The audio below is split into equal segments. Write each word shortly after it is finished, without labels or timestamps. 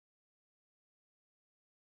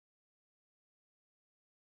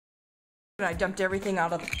And I dumped everything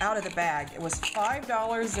out of the bag. It was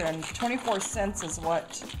 $5.24 is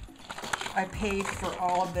what I paid for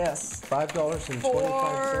all of this. $5.25.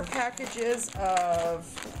 4 packages of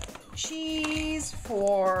cheese,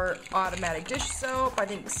 4 automatic dish soap, I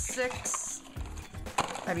think 6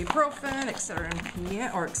 ibuprofen, etc.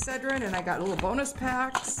 or Excedrin, and I got little bonus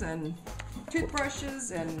packs and toothbrushes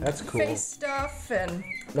and That's cool. face stuff. And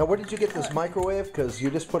now, where did you get this microwave? Because you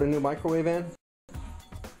just put a new microwave in.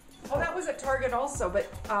 oh, that was at Target also, but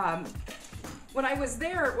when I was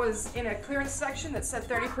there, it was in a clearance section that said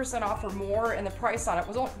 30% off or more, and the price on it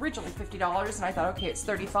was originally $50, and I thought, okay, it's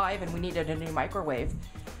 $35, and we needed a new microwave.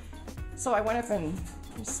 So I went up and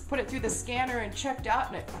just put it through the scanner and checked out,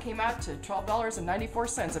 and it came out to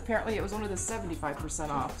 $12.94. Apparently, it was one of the 75%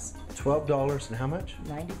 offs. $12 and how much?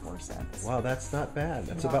 94 cents. Wow, that's not bad.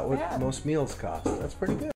 That's Not about what bad. most meals cost. That's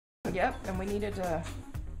pretty good. Yep, and we needed a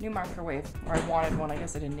new microwave, or I wanted one. I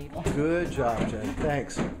guess I didn't need one. Good job, Jen.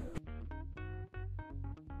 Thanks.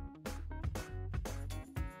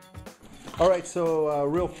 All right, so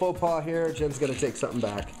real faux pas here. Jen's gonna take something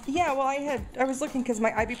back. Yeah, well, I was looking because my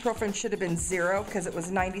ibuprofen should have been $0 because it was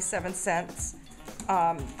 97 cents.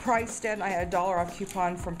 Priced at, and I had a $1 off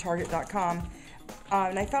coupon from Target.com.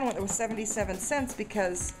 And I found one that was 77 cents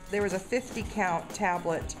because there was a 50 count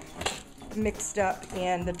tablet mixed up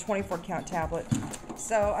in the 24 count tablet.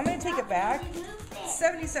 So I'm gonna take it back.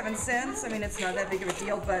 77 cents, I mean, it's not that big of a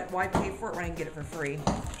deal, but why pay for it when I can get it for free?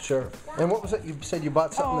 Sure. And what was it? You said you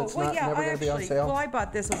bought something that's never going to be on sale? Well, I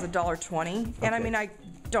bought this was $1.20, and I mean, I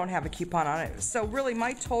don't have a coupon on it. So really,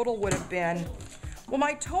 my total would have been,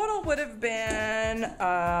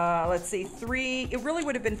 let's see, it really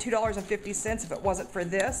would have been $2.50 if it wasn't for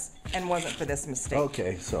this and wasn't for this mistake.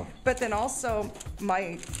 Okay, so. But then also,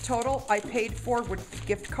 my total I paid for with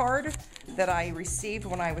gift card that I received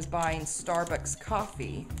when I was buying Starbucks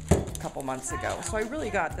coffee a couple months ago. So I really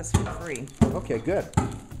got this for free. Okay, good.